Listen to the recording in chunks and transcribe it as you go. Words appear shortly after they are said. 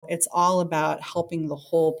It's all about helping the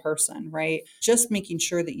whole person, right? Just making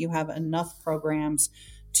sure that you have enough programs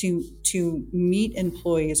to meet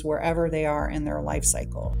employees wherever they are in their life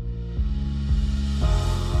cycle.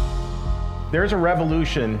 There's a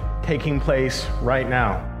revolution taking place right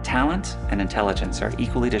now. Talent and intelligence are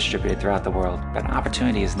equally distributed throughout the world, but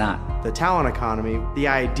opportunity is not. The talent economy, the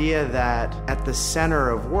idea that at the center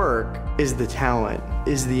of work is the talent,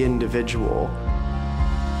 is the individual.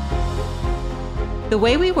 The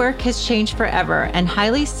way we work has changed forever, and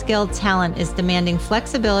highly skilled talent is demanding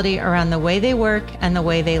flexibility around the way they work and the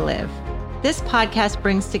way they live. This podcast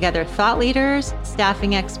brings together thought leaders,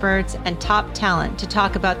 staffing experts, and top talent to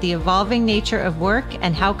talk about the evolving nature of work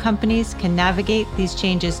and how companies can navigate these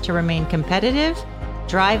changes to remain competitive,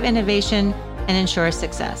 drive innovation, and ensure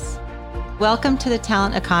success. Welcome to the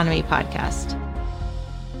Talent Economy Podcast.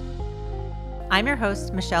 I'm your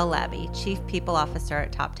host, Michelle Labby, Chief People Officer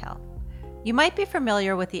at TopTal. You might be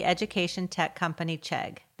familiar with the education tech company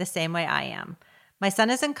Chegg, the same way I am. My son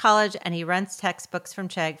is in college and he rents textbooks from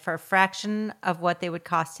Chegg for a fraction of what they would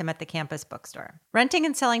cost him at the campus bookstore. Renting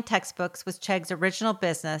and selling textbooks was Chegg's original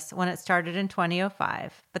business when it started in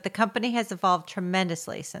 2005, but the company has evolved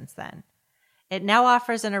tremendously since then. It now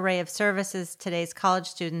offers an array of services today's college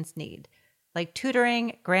students need, like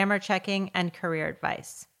tutoring, grammar checking, and career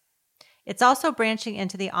advice. It's also branching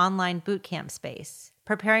into the online bootcamp space,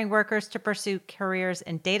 preparing workers to pursue careers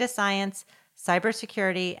in data science,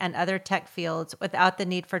 cybersecurity, and other tech fields without the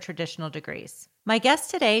need for traditional degrees. My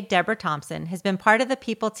guest today, Deborah Thompson, has been part of the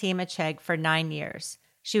people team at Chegg for 9 years.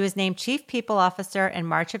 She was named Chief People Officer in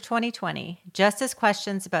March of 2020, just as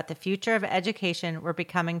questions about the future of education were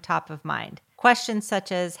becoming top of mind. Questions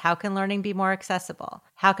such as, how can learning be more accessible?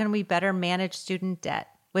 How can we better manage student debt?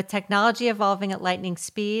 With technology evolving at lightning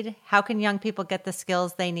speed, how can young people get the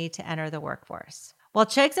skills they need to enter the workforce? While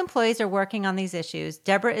Chegg's employees are working on these issues,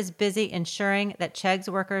 Deborah is busy ensuring that Chegg's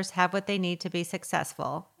workers have what they need to be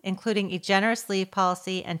successful, including a generous leave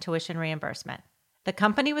policy and tuition reimbursement. The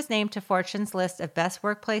company was named to Fortune's list of best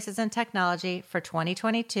workplaces in technology for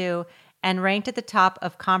 2022 and ranked at the top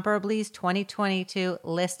of Comparably's 2022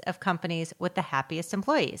 list of companies with the happiest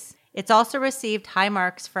employees. It's also received high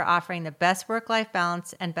marks for offering the best work-life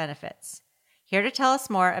balance and benefits. Here to tell us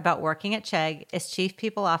more about working at Chegg is Chief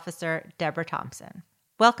People Officer Deborah Thompson.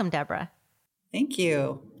 Welcome, Deborah. Thank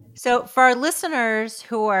you. So for our listeners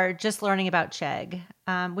who are just learning about Chegg,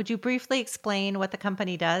 would you briefly explain what the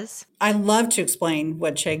company does? I love to explain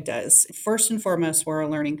what Chegg does. First and foremost, we're a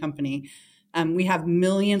learning company. We have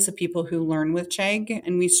millions of people who learn with Chegg,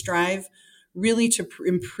 and we strive really to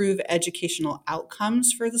improve educational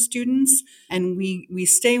outcomes for the students. And we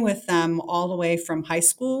stay with them all the way from high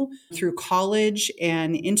school through college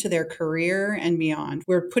and into their career and beyond.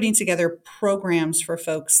 We're putting together programs for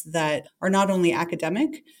folks that are not only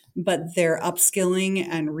academic, but they're upskilling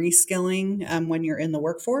and reskilling when you're in the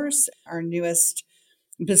workforce. Our newest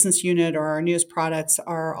business unit or our newest products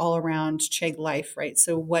are all around Chegg Life, right?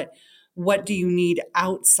 So what do you need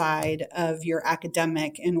outside of your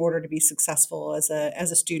academic in order to be successful as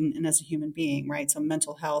a student and as a human being, right? So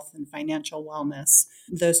mental health and financial wellness,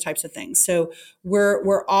 those types of things. So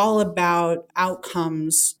we're all about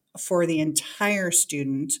outcomes for the entire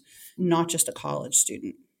student, not just a college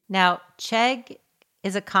student. Now, Chegg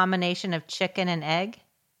is a combination of chicken and egg.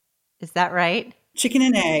 Is that right? Chicken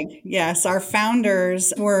and egg. Yes. Our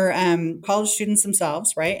founders were college students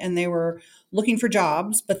themselves, right? And they were looking for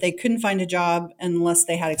jobs, but they couldn't find a job unless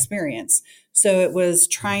they had experience. So it was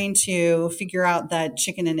trying to figure out that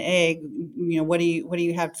chicken and egg, what do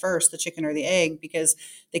you have first, the chicken or the egg? Because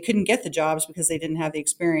they couldn't get the jobs because they didn't have the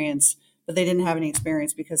experience, but they didn't have any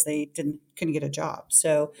experience because they couldn't get a job.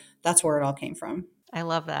 So that's where it all came from. I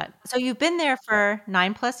love that. So you've been there for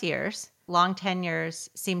 9+ years. Long tenures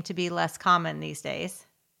seem to be less common these days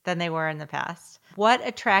than they were in the past. What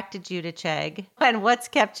attracted you to Chegg and what's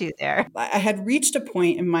kept you there? I had reached a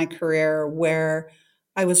point in my career where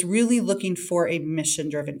I was really looking for a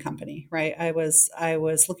mission-driven company, right? I was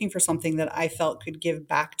looking for something that I felt could give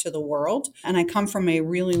back to the world. And I come from a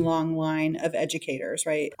really long line of educators,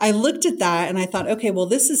 right? I looked at that and I thought, okay, well,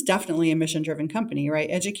 this is definitely a mission-driven company, right?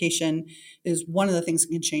 Education is one of the things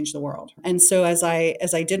that can change the world. And so as I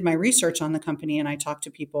did my research on the company and I talked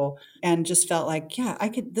to people and just felt like, yeah,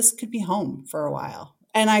 this could be home for a while.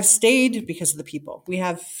 And I've stayed because of the people. We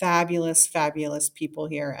have fabulous, fabulous people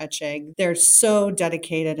here at Chegg. They're so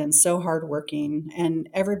dedicated and so hardworking, and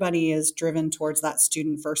everybody is driven towards that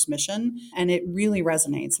student first mission. And it really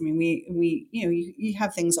resonates. I mean, you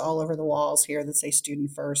have things all over the walls here that say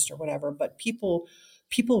student first or whatever, but people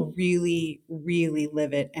people really, really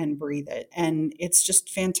live it and breathe it. And it's just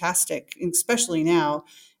fantastic, especially now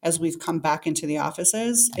as we've come back into the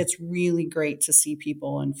offices. It's really great to see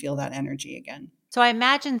people and feel that energy again. So I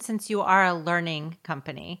imagine, since you are a learning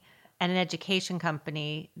company and an education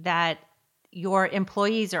company, that your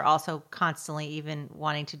employees are also constantly even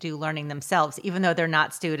wanting to do learning themselves, even though they're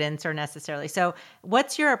not students or necessarily. So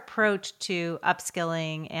what's your approach to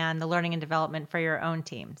upskilling and the learning and development for your own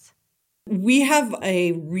teams? We have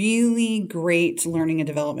a really great learning and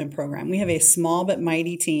development program. We have a small but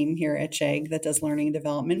mighty team here at Chegg that does learning and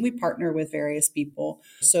development. We partner with various people.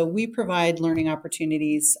 So we provide learning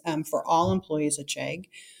opportunities for all employees at Chegg.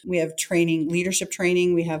 We have training, leadership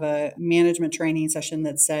training. We have a management training session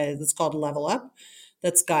that's called Level Up.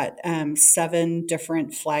 That's got 7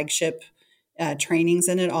 different flagship trainings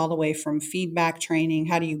in it, all the way from feedback training.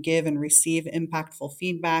 How do you give and receive impactful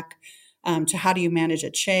feedback? To how do you manage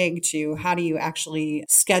at Chegg, to how do you actually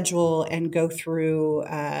schedule and go through,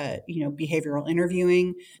 behavioral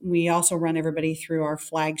interviewing. We also run everybody through our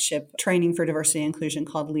flagship training for diversity and inclusion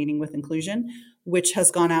called Leading with Inclusion, which has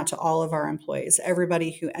gone out to all of our employees.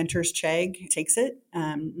 Everybody who enters Chegg takes it,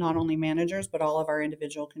 not only managers, but all of our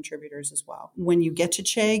individual contributors as well. When you get to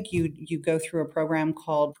Chegg, you go through a program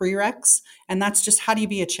called Prereqs, and that's just how do you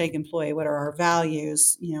be a Chegg employee? What are our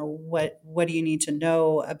values? What do you need to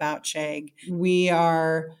know about Chegg? We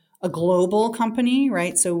are a global company,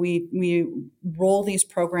 right? So we roll these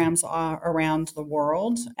programs around the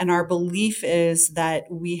world, and our belief is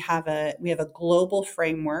that we have a global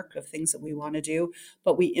framework of things that we want to do,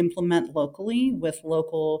 but we implement locally with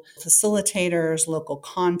local facilitators, local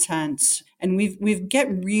content, and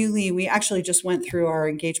we actually just went through our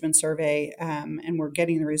engagement survey, and we're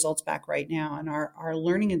getting the results back right now, and our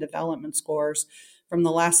learning and development scores from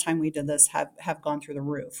the last time we did this have gone through the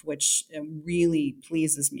roof, which really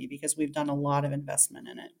pleases me because we've done a lot of investment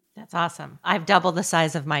in it. That's awesome. I've doubled the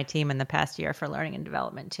size of my team in the past year for learning and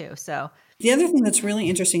development too. So the other thing that's really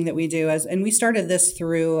interesting that we do and we started this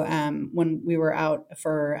through when we were out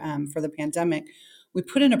for the pandemic, we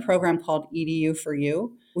put in a program called EDU for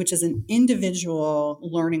You, which is an individual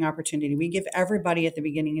learning opportunity. We give everybody at the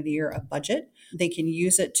beginning of the year a budget. They can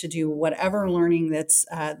use it to do whatever learning that's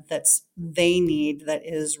they need that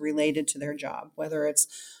is related to their job, whether it's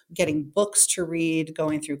getting books to read,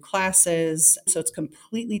 going through classes. So it's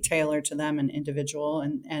completely tailored to them and individual,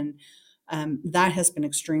 and that has been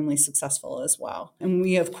extremely successful as well. And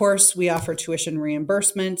we offer tuition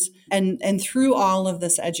reimbursement, and through all of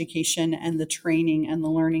this education and the training and the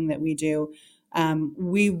learning that we do,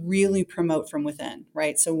 we really promote from within,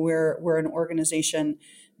 right? So we're an organization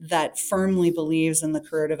that firmly believes in the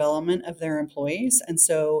career development of their employees, and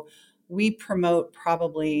so we promote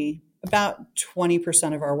probably about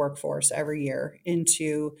 20% of our workforce every year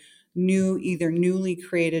into either newly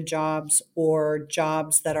created jobs or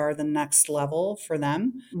jobs that are the next level for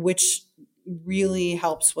them, which really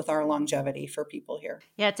helps with our longevity for people here.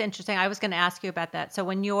 Yeah, it's interesting. I was going to ask you about that. So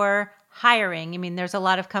when you're hiring, I mean, there's a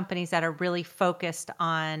lot of companies that are really focused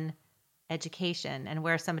on education and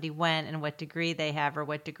where somebody went and what degree they have or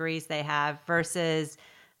what degrees they have versus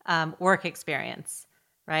work experience,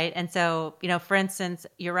 right? And so, for instance,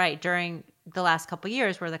 you're right. During the last couple of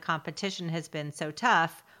years where the competition has been so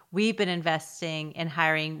tough, we've been investing in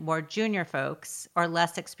hiring more junior folks or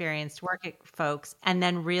less experienced work folks, and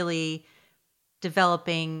then really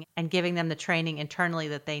developing and giving them the training internally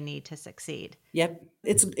that they need to succeed. Yep.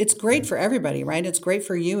 It's great for everybody, right? It's great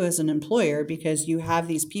for you as an employer because you have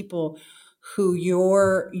these people who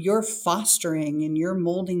you're fostering and you're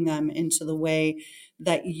molding them into the way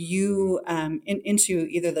that you into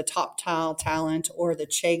either the top tile talent or the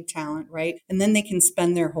Chegg talent, right? And then they can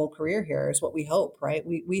spend their whole career here is what we hope, right?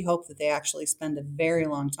 We hope that they actually spend a very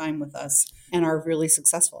long time with us and are really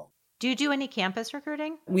successful. Do you do any campus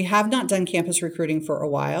recruiting? We have not done campus recruiting for a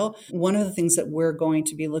while. One of the things that we're going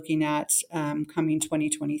to be looking at coming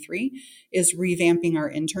 2023 is revamping our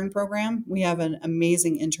intern program. We have an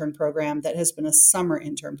amazing intern program that has been a summer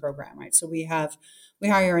intern program, right? So we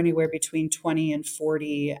hire anywhere between 20 and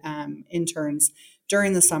 40 interns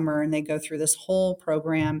during the summer, and they go through this whole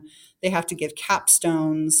program. They have to give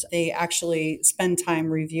capstones. They actually spend time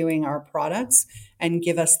reviewing our products and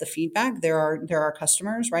give us the feedback. They're our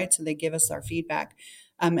customers, right? So they give us our feedback.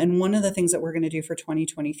 And one of the things that we're going to do for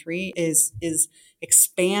 2023 is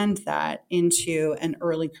expand that into an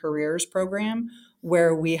early careers program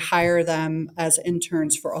where we hire them as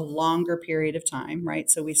interns for a longer period of time, right?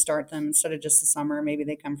 So we start them instead of just the summer, maybe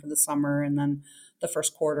they come for the summer and then the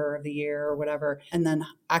first quarter of the year or whatever, and then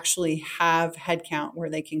actually have headcount where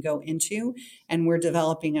they can go into. And we're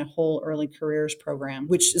developing a whole early careers program,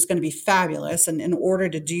 which is going to be fabulous. And in order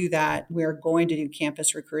to do that, we're going to do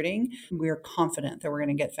campus recruiting. We're confident that we're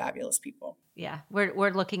going to get fabulous people. Yeah,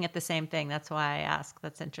 we're looking at the same thing. That's why I ask.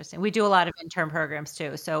 That's interesting. We do a lot of intern programs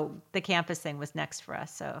too. So the campus thing was next for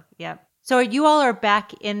us. So, yeah. So you all are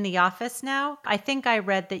back in the office now. I think I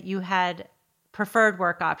read that you had preferred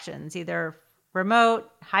work options, either remote,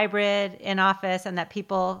 hybrid, in office, and that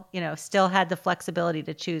people, still had the flexibility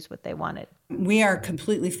to choose what they wanted. We are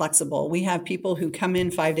completely flexible. We have people who come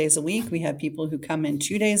in 5 days a week. We have people who come in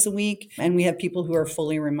 2 days a week, and we have people who are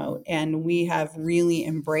fully remote. And we have really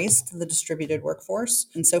embraced the distributed workforce.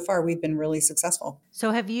 And so far, we've been really successful.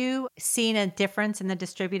 So have you seen a difference in the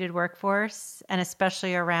distributed workforce, and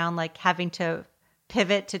especially around like having to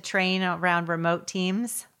pivot to train around remote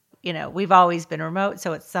teams? We've always been remote,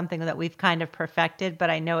 so it's something that we've kind of perfected,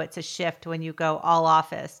 but I know it's a shift when you go all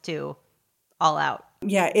office to all out.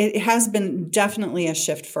 Yeah, it has been definitely a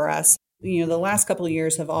shift for us. The last couple of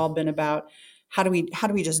years have all been about how do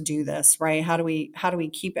we just do this, right? How do we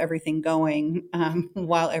keep everything going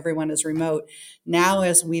while everyone is remote? Now,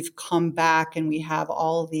 as we've come back and we have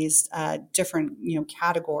all of these different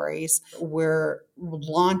categories, we're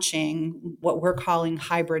launching what we're calling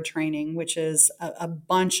hybrid training, which is a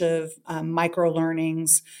bunch of micro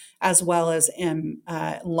learnings as well as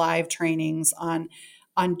live trainings on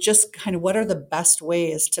just kind of what are the best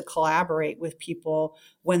ways to collaborate with people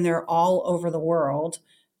when they're all over the world.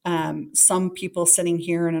 Some people sitting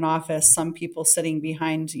here in an office, some people sitting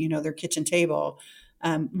behind, their kitchen table.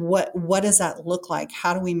 What does that look like?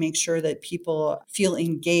 How do we make sure that people feel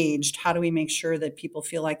engaged? How do we make sure that people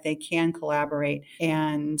feel like they can collaborate?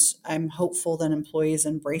 And I'm hopeful that employees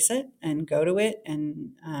embrace it and go to it,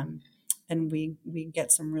 and we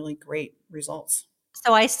get some really great results.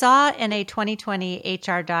 So I saw in a 2020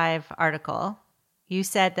 HR Dive article, you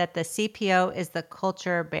said that the CPO is the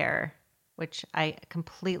culture bearer, which I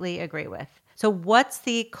completely agree with. So what's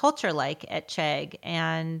the culture like at Chegg,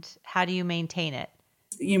 and how do you maintain it?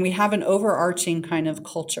 We have an overarching kind of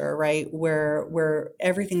culture, right, where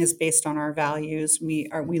everything is based on our values. We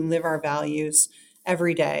live our values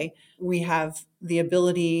every day. We have the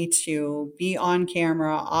ability to be on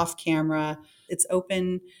camera, off camera. It's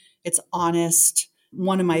open, it's honest.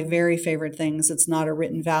 One of my very favorite things, it's not a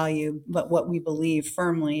written value, but what we believe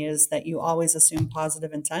firmly is that you always assume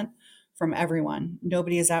positive intent from everyone.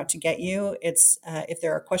 Nobody is out to get you. It's if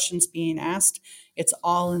there are questions being asked, it's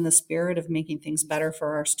all in the spirit of making things better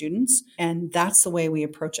for our students. And that's the way we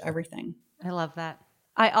approach everything. I love that.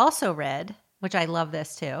 I also read, which I love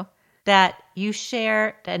this too, that you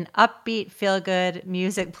share an upbeat, feel-good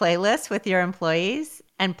music playlist with your employees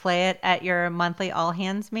and play it at your monthly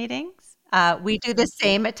all-hands meetings. We do the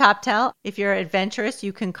same at TopTel. If you're adventurous,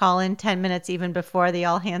 you can call in 10 minutes even before the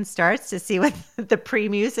all hands starts to see what the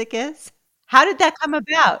pre-music is. How did that come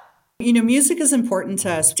about? Music is important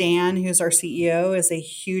to us. Dan, who's our CEO, is a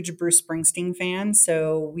huge Bruce Springsteen fan.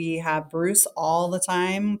 So we have Bruce all the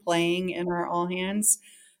time playing in our all hands.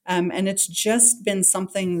 And it's just been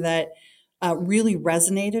something that really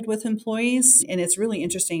resonated with employees. And it's really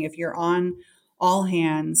interesting if you're on all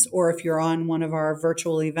hands or if you're on one of our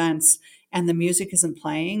virtual events and the music isn't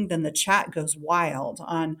playing, then the chat goes wild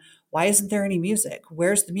on why isn't there any music?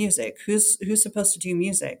 Where's the music? Who's supposed to do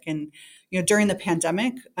music? And during the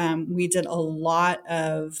pandemic, we did a lot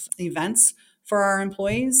of events for our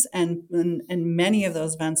employees, and many of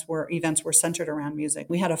those events were centered around music.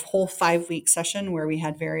 We had a whole 5-week session where we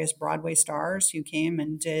had various Broadway stars who came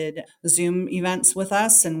and did Zoom events with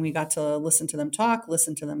us, and we got to listen to them talk,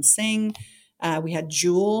 listen to them sing. We had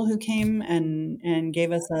Jewel who came and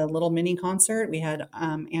gave us a little mini concert. We had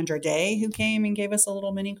Andra Day who came and gave us a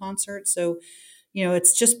little mini concert. So,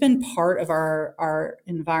 it's just been part of our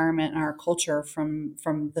environment and our culture from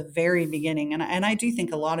the very beginning. And I do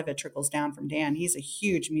think a lot of it trickles down from Dan. He's a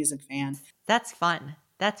huge music fan. That's fun.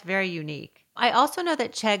 That's very unique. I also know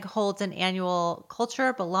that Chegg holds an annual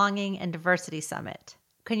Culture, Belonging, and Diversity Summit.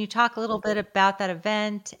 Can you talk a little bit about that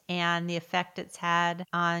event and the effect it's had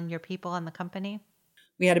on your people and the company?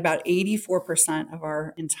 We had about 84% of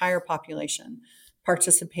our entire population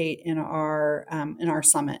participate in our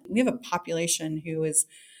summit. We have a population who is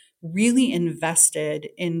really invested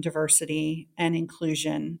in diversity and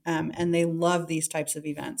inclusion, and they love these types of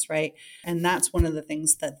events, right? And that's one of the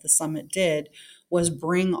things that the summit did was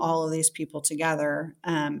bring all of these people together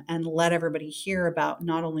and let everybody hear about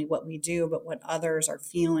not only what we do, but what others are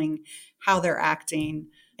feeling, how they're acting,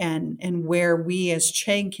 and where we as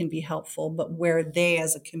Chegg can be helpful, but where they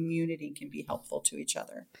as a community can be helpful to each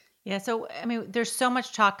other. Yeah. So, I mean, there's so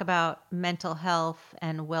much talk about mental health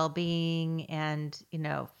and well-being and,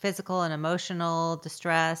 physical and emotional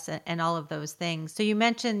distress and all of those things. So you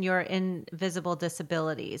mentioned your invisible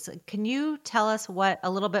disabilities. Can you tell us a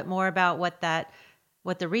little bit more about what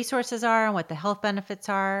the resources are and what the health benefits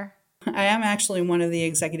are? I am actually one of the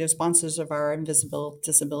executive sponsors of our Invisible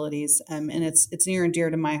Disabilities, and it's near and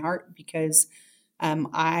dear to my heart because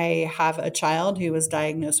I have a child who was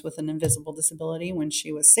diagnosed with an invisible disability when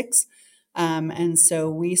she was 6. And so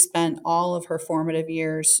we spent all of her formative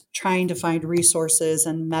years trying to find resources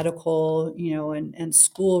and medical, and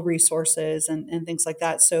school resources and things like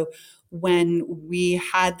that. So when we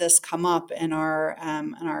had this come up and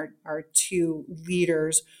our two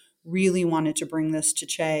leaders really wanted to bring this to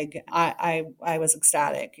Chegg, I was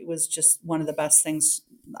ecstatic. It was just one of the best things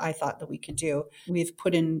I thought that we could do. We've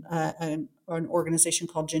put in an organization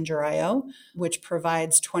called Ginger.io, which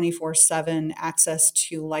provides 24/7 access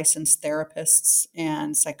to licensed therapists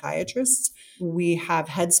and psychiatrists. We have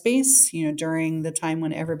Headspace, during the time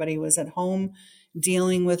when everybody was at home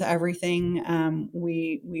dealing with everything.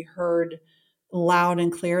 We heard loud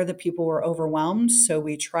and clear that people were overwhelmed. So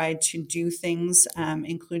we tried to do things,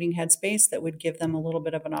 including Headspace, that would give them a little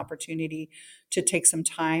bit of an opportunity to take some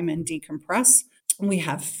time and decompress. We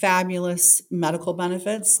have fabulous medical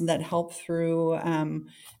benefits that help through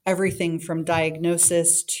everything from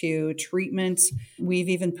diagnosis to treatment. We've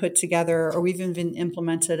even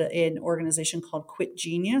implemented an organization called Quit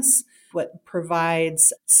Genius, what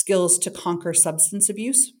provides skills to conquer substance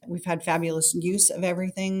abuse. We've had fabulous use of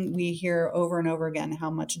everything. We hear over and over again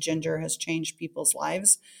how much Ginger has changed people's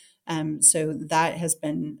lives. So that has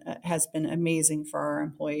been amazing for our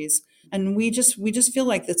employees, and we just feel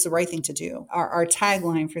like that's the right thing to do. Our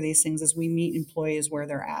tagline for these things is we meet employees where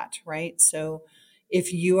they're at, right? So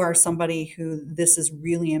if you are somebody who this is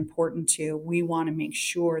really important to, we want to make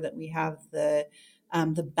sure that we have the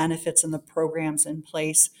benefits and the programs in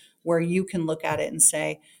place where you can look at it and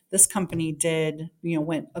say, this company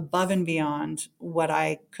went above and beyond what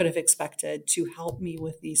I could have expected to help me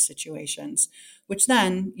with these situations, which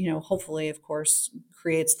then, hopefully, of course,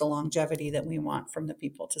 creates the longevity that we want from the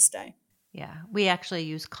people to stay. Yeah, we actually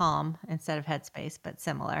use Calm instead of Headspace, but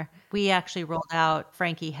similar. We actually rolled out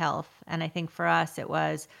Frankie Health. And I think for us,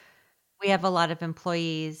 we have a lot of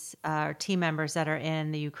employees or team members that are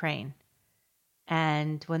in the Ukraine.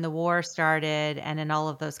 And when the war started and in all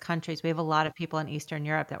of those countries, we have a lot of people in Eastern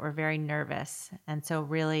Europe that were very nervous. And so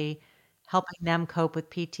really helping them cope with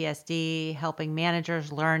PTSD, helping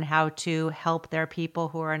managers learn how to help their people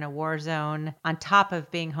who are in a war zone on top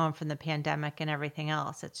of being home from the pandemic and everything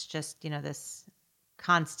else. It's just, this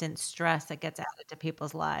constant stress that gets added to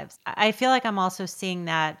people's lives. I feel like I'm also seeing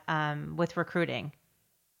that with recruiting.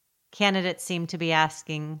 Candidates seem to be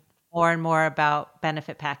asking more and more about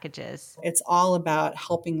benefit packages. It's all about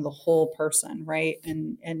helping the whole person, right?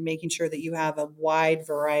 And making sure that you have a wide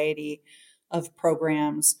variety of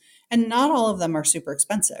programs. And not all of them are super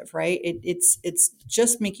expensive, right? It's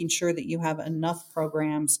just making sure that you have enough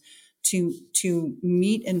programs to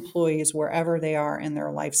meet employees wherever they are in their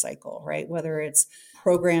life cycle, right? Whether it's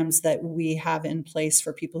programs that we have in place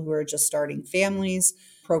for people who are just starting families,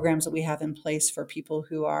 programs that we have in place for people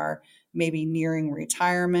who are maybe nearing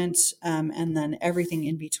retirement, and then everything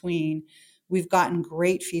in between. We've gotten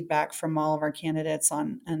great feedback from all of our candidates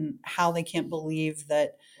on how they can't believe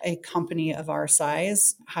that a company of our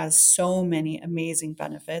size has so many amazing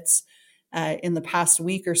benefits. In the past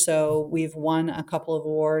week or so, we've won a couple of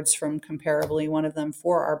awards from Comparably, one of them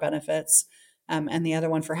for our benefits, and the other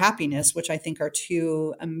one for happiness, which I think are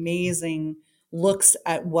two amazing looks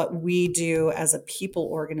at what we do as a people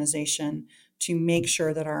organization to make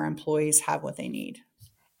sure that our employees have what they need.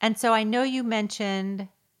 And so I know you mentioned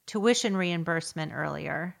tuition reimbursement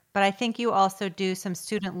earlier, but I think you also do some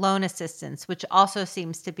student loan assistance, which also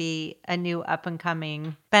seems to be a new up and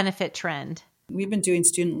coming benefit trend. We've been doing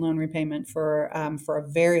student loan repayment for a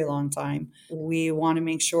very long time. We want to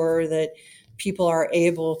make sure that people are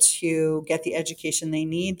able to get the education they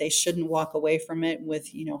need. They shouldn't walk away from it with,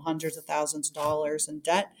 hundreds of thousands of dollars in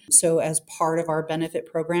debt. So as part of our benefit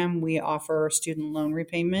program, we offer student loan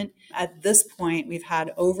repayment. At this point, we've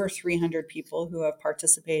had over 300 people who have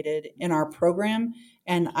participated in our program.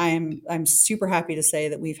 And I'm super happy to say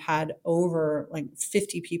that we've had over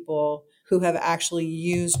 50 people who have actually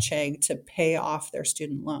used Chegg to pay off their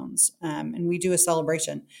student loans. And we do a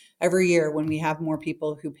celebration every year when we have more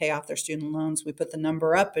people who pay off their student loans. We put the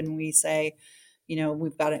number up and we say,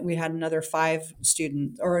 we had another 5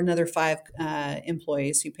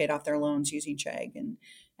 employees who paid off their loans using Chegg, and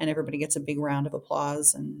everybody gets a big round of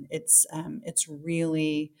applause. And it's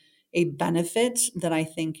really a benefit that I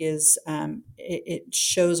think is it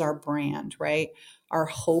shows our brand, right? Our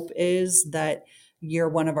hope is that you're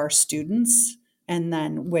one of our students, and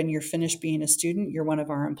then when you're finished being a student, you're one of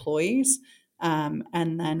our employees.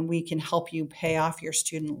 And then we can help you pay off your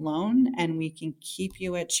student loan, and we can keep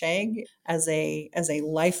you at Chegg as a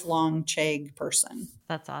lifelong Chegg person.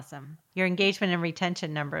 That's awesome. Your engagement and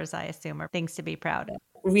retention numbers, I assume, are things to be proud of.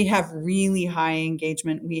 We have really high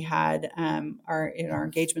engagement. We had in our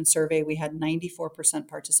engagement survey, we had 94%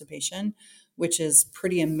 participation, which is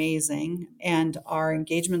pretty amazing. And our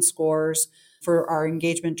engagement scores for our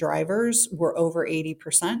engagement drivers were over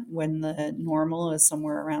 80% when the normal is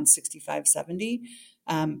somewhere around 65, 70.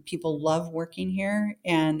 People love working here,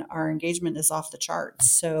 and our engagement is off the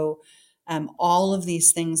charts. So all of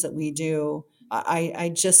these things that we do,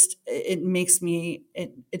 it just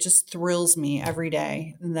thrills me every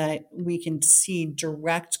day that we can see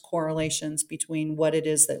direct correlations between what it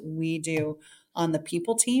is that we do on the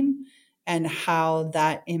people team and how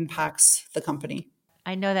that impacts the company.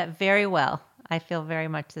 I know that very well. I feel very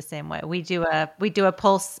much the same way. We do a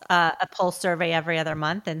pulse survey every other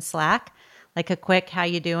month in Slack, like a quick how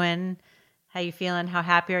you doing, how you feeling, how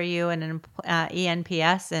happy are you, and an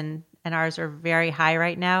ENPS, and ours are very high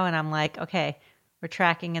right now. And I'm like, okay, we're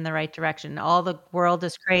tracking in the right direction. All the world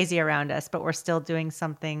is crazy around us, but we're still doing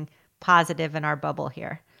something positive in our bubble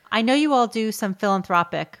here. I know you all do some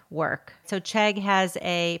philanthropic work. So Chegg has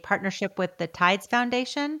a partnership with the Tides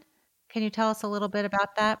Foundation. Can you tell us a little bit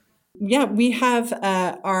about that? Yeah, we have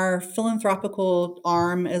our philanthropical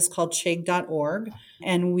arm is called Chegg.org,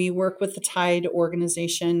 and we work with the Tide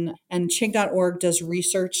organization. And Chegg.org does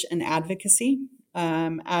research and advocacy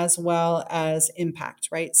as well as impact,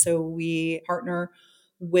 right? So we partner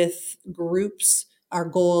with groups. Our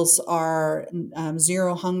goals are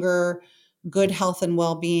zero hunger, good health and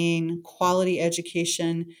well-being, quality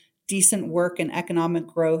education, decent work and economic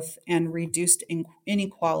growth, and reduced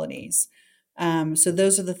inequalities. So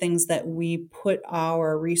those are the things that we put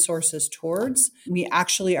our resources towards. We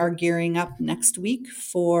actually are gearing up next week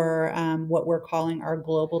for what we're calling our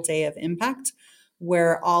Global Day of Impact,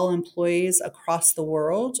 where all employees across the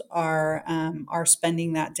world are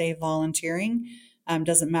spending that day volunteering.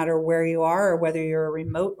 Doesn't matter where you are or whether you're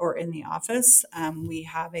remote or in the office, we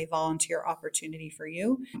have a volunteer opportunity for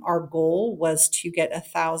you. Our goal was to get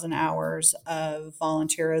 1,000 hours of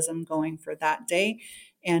volunteerism going for that day,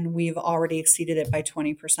 and we've already exceeded it by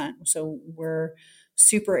 20%. So we're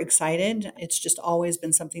super excited. It's just always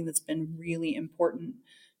been something that's been really important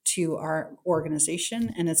to our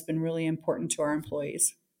organization, and it's been really important to our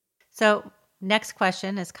employees. So next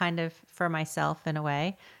question is kind of for myself in a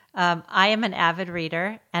way. I am an avid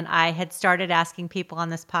reader, and I had started asking people on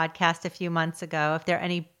this podcast a few months ago if there are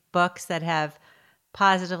any books that have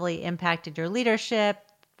positively impacted your leadership,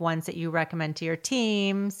 ones that you recommend to your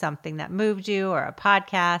team, something that moved you, or a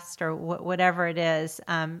podcast, or whatever it is.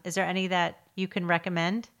 Is there any that you can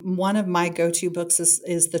recommend? One of my go-to books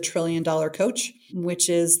is The $1 Trillion Coach, which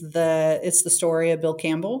is it's the story of Bill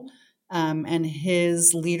Campbell and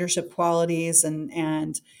his leadership qualities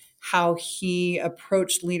and how he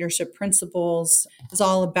approached leadership principles. It's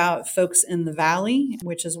all about folks in the Valley,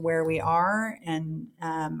 which is where we are. And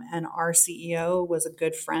our CEO was a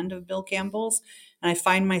good friend of Bill Campbell's. And I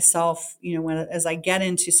find myself, as I get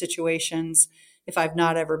into situations, if I've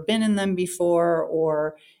not ever been in them before,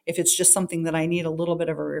 or if it's just something that I need a little bit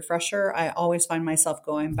of a refresher, I always find myself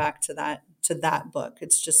going back to that book.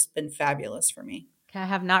 It's just been fabulous for me. I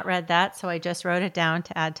have not read that, so I just wrote it down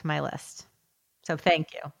to add to my list. So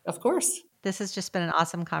thank you. Of course. This has just been an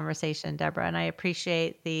awesome conversation, Deborah, and I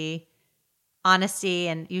appreciate the honesty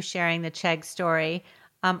and you sharing the Chegg story.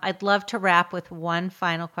 I'd love to wrap with one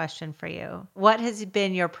final question for you. What has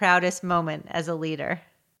been your proudest moment as a leader?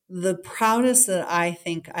 The proudest that I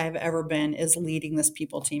think I've ever been is leading this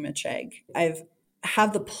people team at Chegg. I've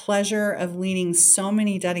had the pleasure of leading so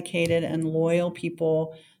many dedicated and loyal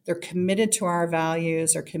people. They're committed to our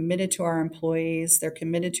values, they're committed to our employees, they're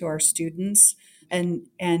committed to our students,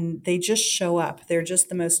 and they just show up. They're just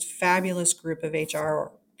the most fabulous group of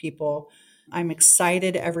HR people. I'm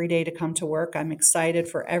excited every day to come to work. I'm excited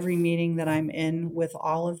for every meeting that I'm in with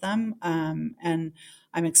all of them. And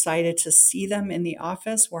I'm excited to see them in the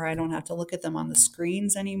office where I don't have to look at them on the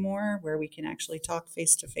screens anymore, where we can actually talk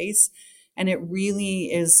face to face. And it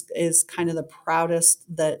really is kind of the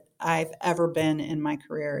proudest that I've ever been in my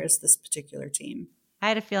career is this particular team. I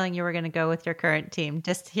had a feeling you were going to go with your current team,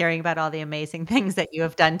 just hearing about all the amazing things that you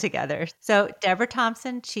have done together. So Deborah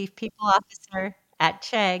Thompson, Chief People Officer at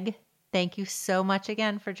Chegg, thank you so much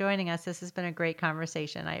again for joining us. This has been a great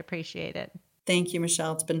conversation. I appreciate it. Thank you,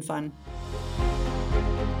 Michelle. It's been fun.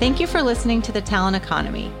 Thank you for listening to The Talent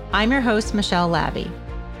Economy. I'm your host, Michelle Labby.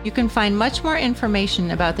 You can find much more information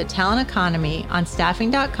about the talent economy on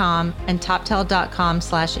staffing.com and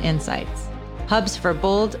toptal.com/insights. Hubs for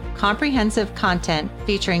bold, comprehensive content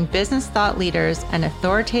featuring business thought leaders and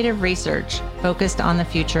authoritative research focused on the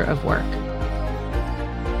future of work.